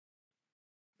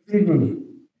Evening.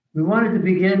 We wanted to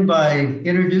begin by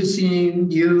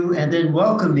introducing you and then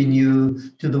welcoming you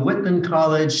to the Whitman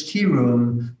College tea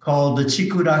room called the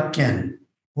Chikurakken.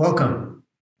 Welcome.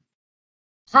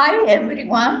 Hi,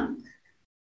 everyone.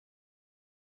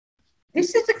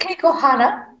 This is Keiko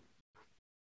Hara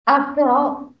at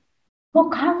the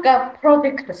Mokuhanga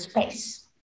project space.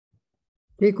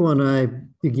 Keiko and I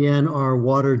began our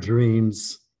water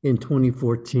dreams in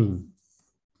 2014.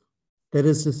 That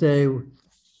is to say,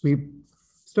 we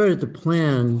started to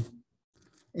plan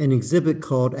an exhibit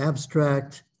called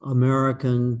Abstract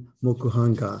American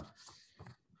Mokuhanga,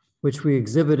 which we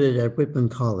exhibited at Whitman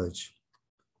College.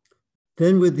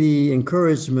 Then with the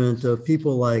encouragement of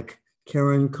people like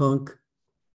Karen Kunk,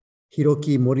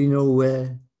 Hiroki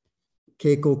Morinoue,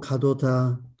 Keiko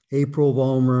Kadota, April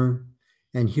Vollmer,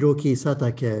 and Hiroki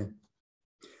Satake,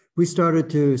 we started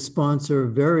to sponsor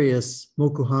various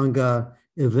Mokuhanga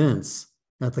events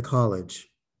at the college.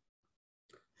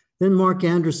 Then Mark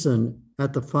Anderson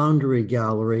at the Foundry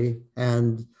Gallery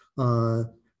and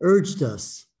urged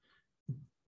us,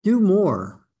 do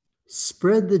more,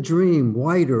 spread the dream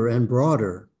wider and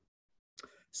broader.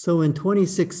 So in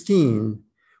 2016,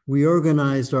 we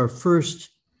organized our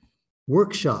first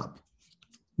workshop,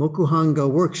 Mokuhanga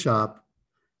workshop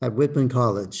at Whitman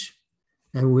College.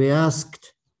 And we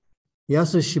asked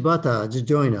Yasu Shibata to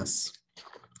join us.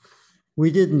 We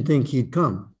didn't think he'd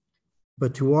come,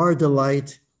 but to our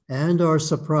delight and our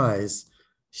surprise,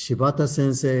 Shibata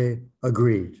Sensei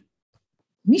agreed.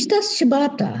 Mr.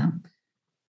 Shibata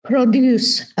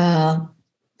produced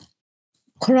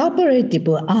collaborative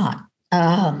art,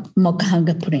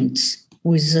 Mokuhanga prints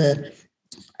with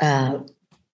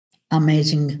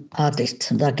amazing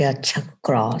artists like Chuck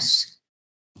Cross,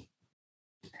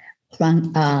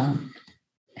 Helen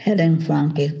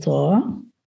Frankie Thor,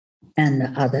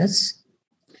 and others.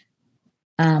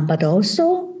 But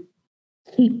also,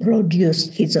 he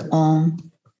produced his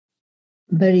own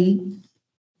very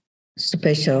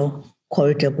special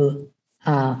quality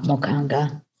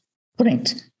Mokuhanga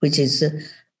print, which is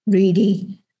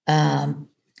really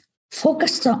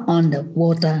focused on the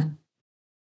water-based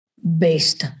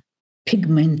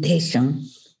pigmentation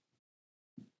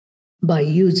by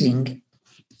using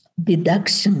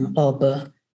deduction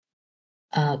of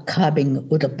carving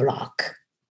wood block.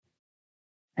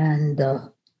 And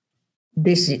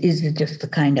this is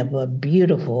just kind of a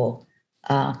beautiful,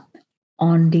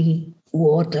 only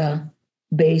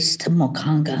water-based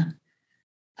Mokuhanga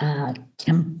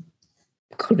can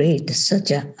create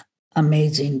such an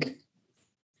amazing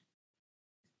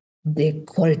the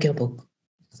quality of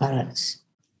colors.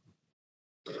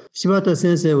 Shibata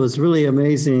Sensei was really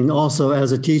amazing also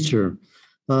as a teacher.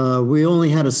 We only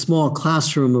had a small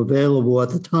classroom available at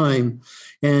the time,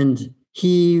 and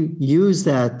he used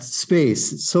that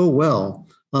space so well,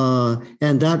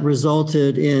 and that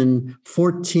resulted in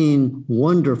 14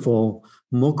 wonderful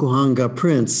Mokuhanga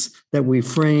prints that we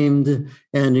framed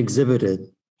and exhibited.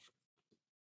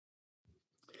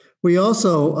 We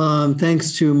also,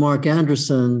 thanks to Mark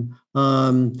Anderson,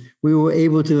 we were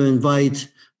able to invite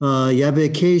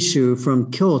Yabe Keishu from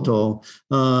Kyoto,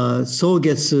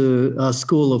 Sogetsu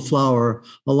School of Flower,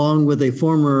 along with a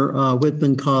former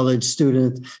Whitman College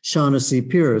student, Shaughnessy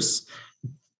Pierce.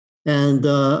 And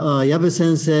Yabe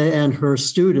Sensei and her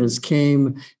students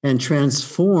came and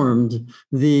transformed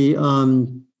the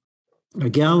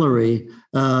gallery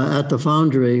at the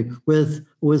Foundry with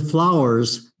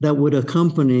flowers that would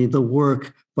accompany the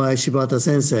work by Shibata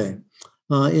Sensei.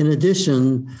 In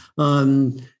addition,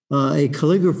 a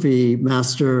calligraphy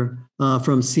master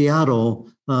from Seattle,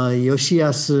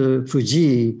 Yoshiyasu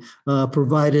Fuji,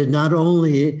 provided not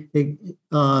only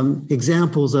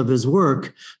examples of his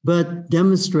work, but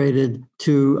demonstrated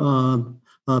to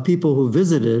people who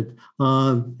visited,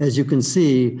 as you can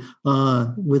see,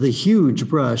 with a huge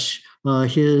brush,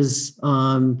 his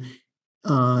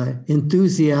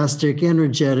enthusiastic,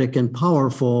 energetic, and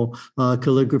powerful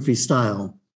calligraphy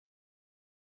style.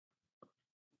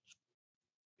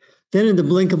 Then in the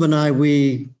blink of an eye,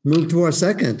 we moved to our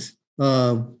second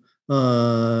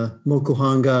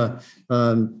Mokuhanga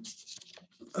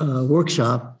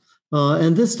workshop.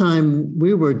 And this time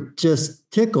we were just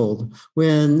tickled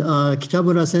when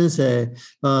Kitamura Sensei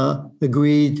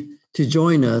agreed to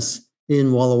join us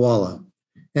in Walla Walla.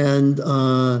 And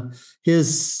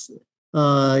his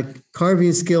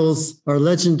carving skills are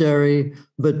legendary,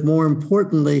 but more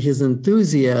importantly, his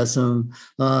enthusiasm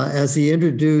as he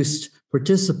introduced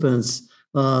participants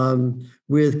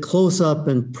with close-up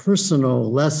and personal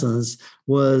lessons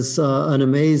was an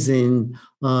amazing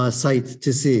sight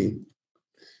to see.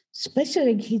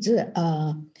 Especially his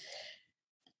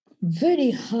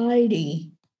very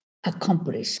highly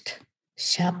accomplished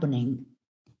sharpening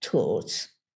tools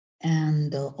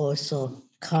and also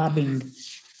carving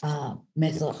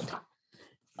method,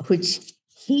 which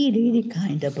he really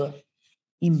kind of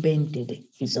invented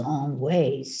his own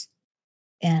ways.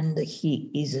 And he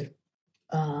is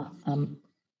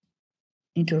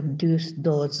introduced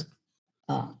those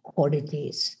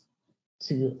qualities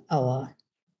to our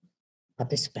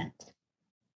participants.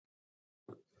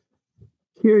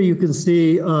 Here you can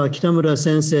see Kitamura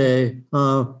Sensei.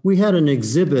 We had an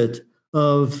exhibit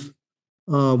of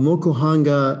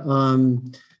Mokuhanga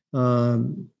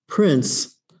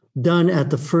prints done at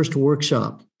the first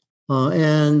workshop.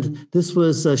 And this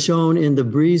was shown in the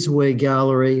Breezeway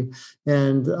Gallery.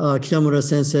 And Kitamura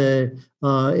Sensei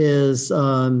is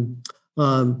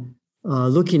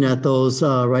looking at those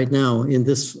right now in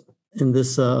this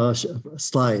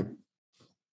slide.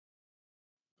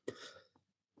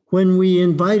 When we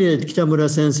invited Kitamura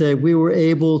Sensei, we were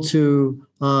able to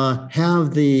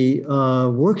have the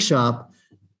workshop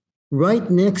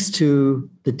right next to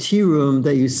the tea room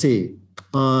that you see.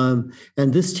 And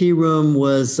this tea room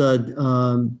was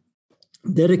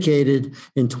dedicated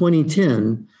in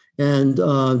 2010. And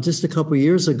just a couple of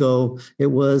years ago, it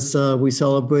was we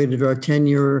celebrated our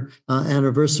 10-year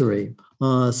anniversary.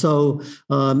 So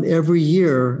every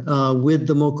year with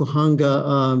the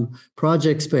Mokuhanga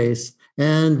project space,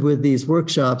 and with these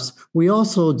workshops, we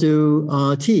also do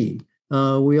tea.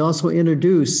 We also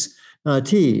introduce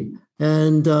tea.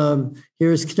 And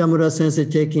here's Kitamura Sensei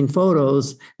taking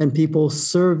photos and people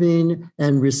serving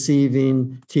and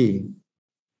receiving tea.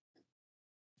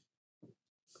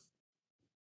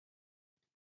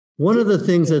 One of the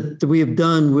things that we have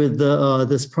done with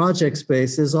this project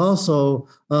space is also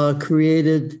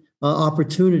created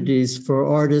opportunities for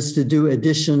artists to do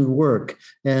addition work.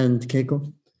 And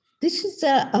Keiko? This is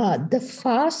the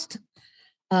first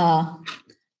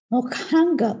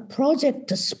Mokuhanga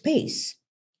project space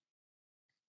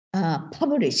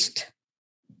published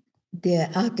the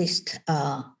artist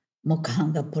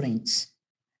Mokuhanga prints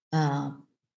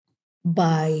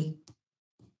by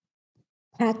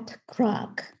Pat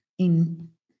Clark in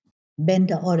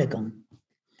Bend, Oregon.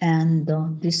 And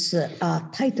this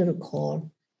title called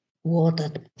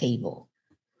Water Table.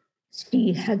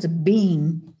 She has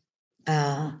been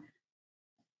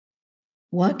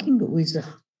working with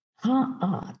her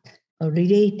art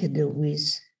related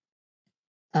with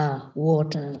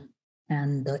water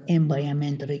and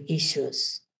environmental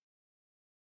issues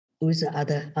with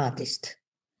other artists.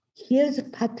 Here's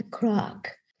Pat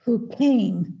Clark, who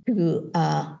came to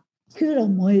Akira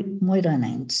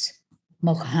Moiranen's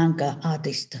Mokuhanga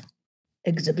artist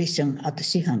exhibition at the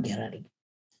Shihan Gallery.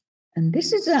 And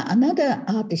this is another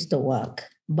artist work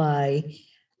by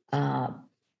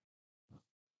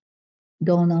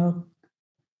Donald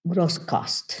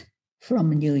Grosskost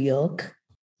from New York.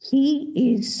 He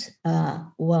is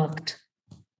worked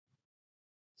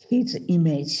his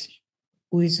image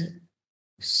with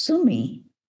sumi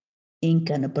ink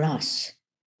and brush,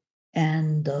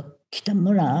 and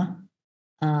Kitamura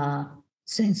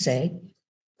Sensei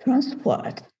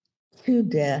transferred to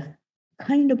the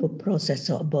kind of a process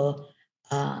of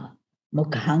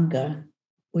Mokuhanga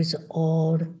with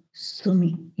all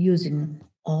sumi, using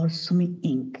all sumi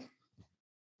ink.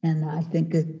 And I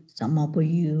think some of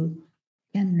you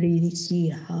can really see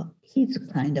how his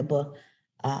kind of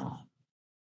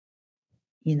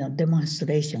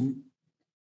demonstration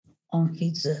on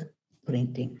his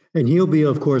printing. And he'll be,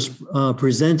 of course,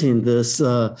 presenting this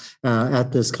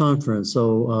at this conference.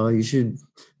 So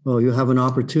you have an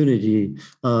opportunity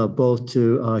both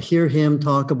to hear him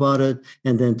talk about it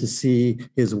and then to see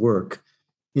his work.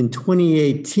 In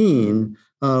 2018,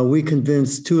 we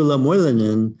convinced Tuula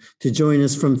Moilanen to join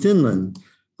us from Finland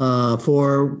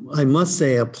for, I must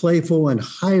say, a playful and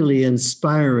highly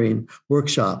inspiring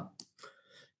workshop.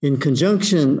 In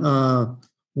conjunction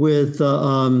with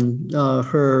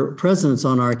her presence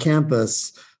on our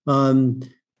campus,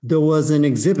 there was an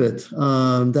exhibit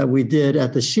that we did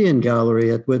at the Shihan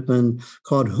Gallery at Whitman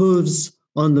called Hooves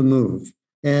on the Move.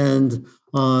 And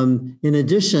in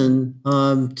addition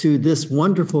to this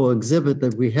wonderful exhibit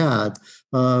that we had,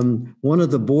 one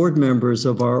of the board members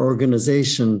of our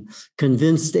organization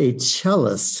convinced a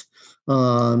cellist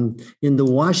in the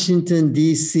Washington,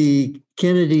 D.C.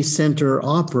 Kennedy Center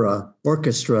Opera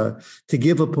Orchestra to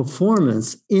give a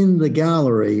performance in the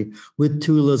gallery with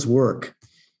Tuula's work.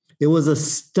 It was a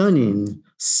stunning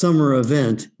summer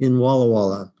event in Walla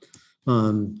Walla.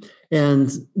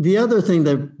 And the other thing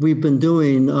that we've been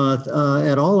doing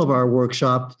at all of our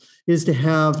workshops is to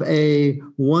have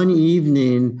one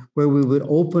evening where we would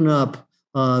open up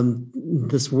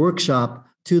this workshop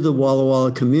to the Walla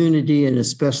Walla community and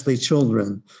especially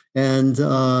children. And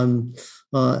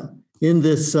in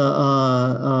this,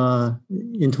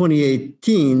 in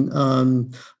 2018,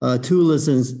 Tula's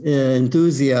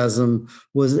enthusiasm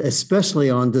was especially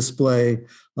on display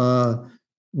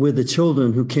with the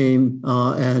children who came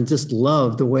and just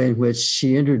loved the way in which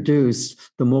she introduced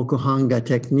the Mokuhanga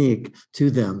technique to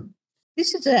them.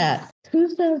 This is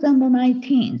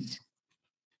 2019.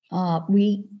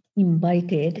 We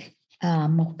invited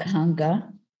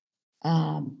Mokuhanga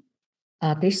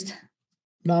artist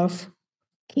Ralph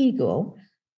Keiko,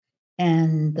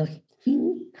 and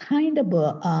he kind of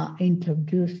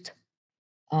introduced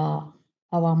our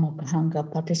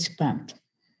Mokuhanga participant.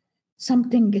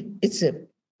 Something, it's a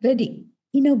very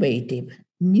innovative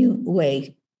new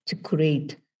way to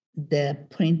create the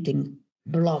printing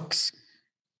blocks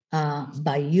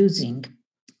by using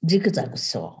zigzag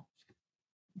saw.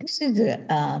 This is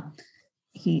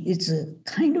he is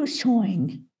kind of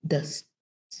showing the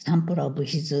sample of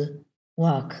his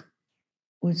work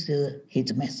with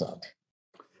his method.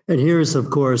 And here's, of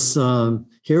course,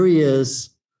 here he is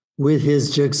with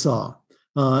his jigsaw.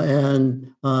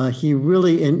 And he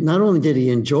really, not only did he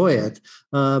enjoy it,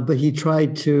 but he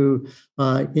tried to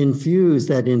infuse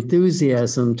that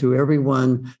enthusiasm to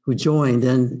everyone who joined.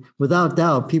 And without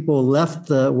doubt, people left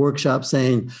the workshop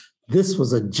saying, this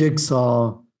was a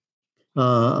jigsaw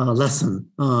lesson.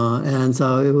 And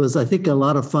so it was, I think, a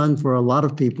lot of fun for a lot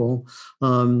of people.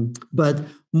 But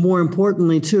more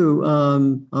importantly, too,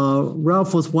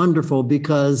 Ralph was wonderful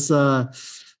because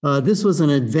this was an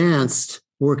advanced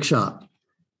workshop.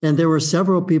 And there were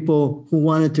several people who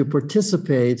wanted to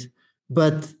participate,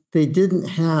 but they didn't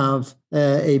have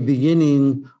a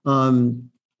beginning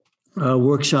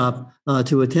workshop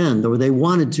to attend, or they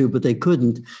wanted to, but they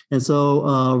couldn't. And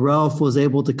so Ralph was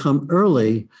able to come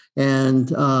early and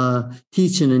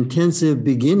teach an intensive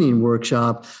beginning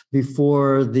workshop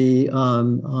before the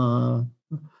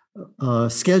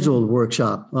scheduled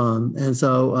workshop. And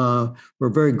so we're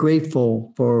very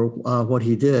grateful for what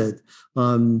he did.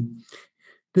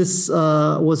 This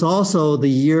was also the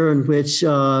year in which we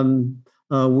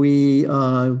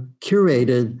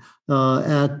curated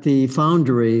at the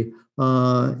Foundry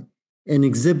an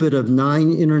exhibit of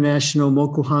 9 international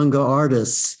Mokuhanga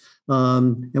artists,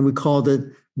 and we called it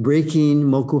Breaking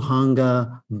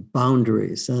Mokuhanga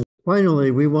Boundaries. And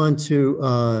finally, we want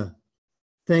to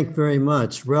thank very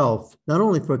much Ralph, not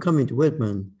only for coming to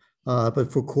Whitman,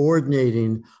 but for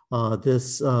coordinating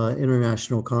this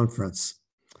international conference.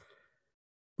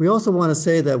 We also want to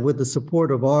say that with the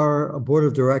support of our board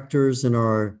of directors and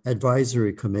our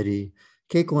advisory committee,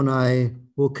 Keiko and I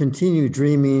will continue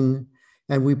dreaming,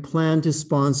 and we plan to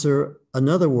sponsor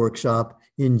another workshop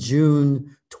in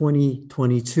June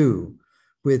 2022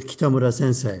 with Kitamura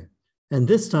Sensei. And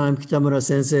this time, Kitamura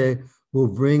Sensei will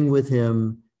bring with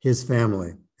him his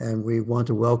family, and we want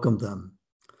to welcome them.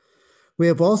 We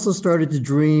have also started to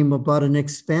dream about an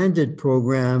expanded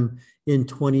program in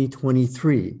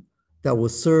 2023 that will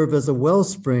serve as a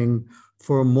wellspring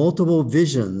for multiple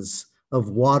visions of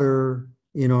water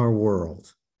in our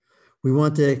world. We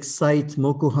want to excite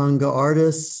Mokuhanga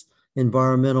artists,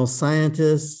 environmental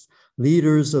scientists,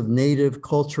 leaders of native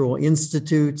cultural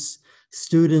institutes,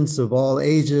 students of all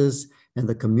ages, and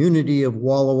the community of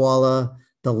Walla Walla,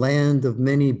 the land of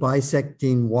many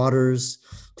bisecting waters,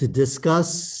 to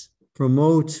discuss,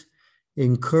 promote,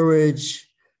 encourage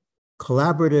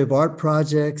collaborative art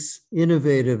projects,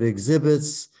 innovative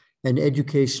exhibits, and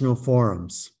educational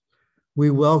forums.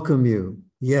 We welcome you,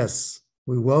 yes,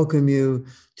 we welcome you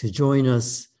to join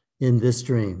us in this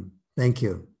dream. Thank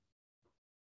you.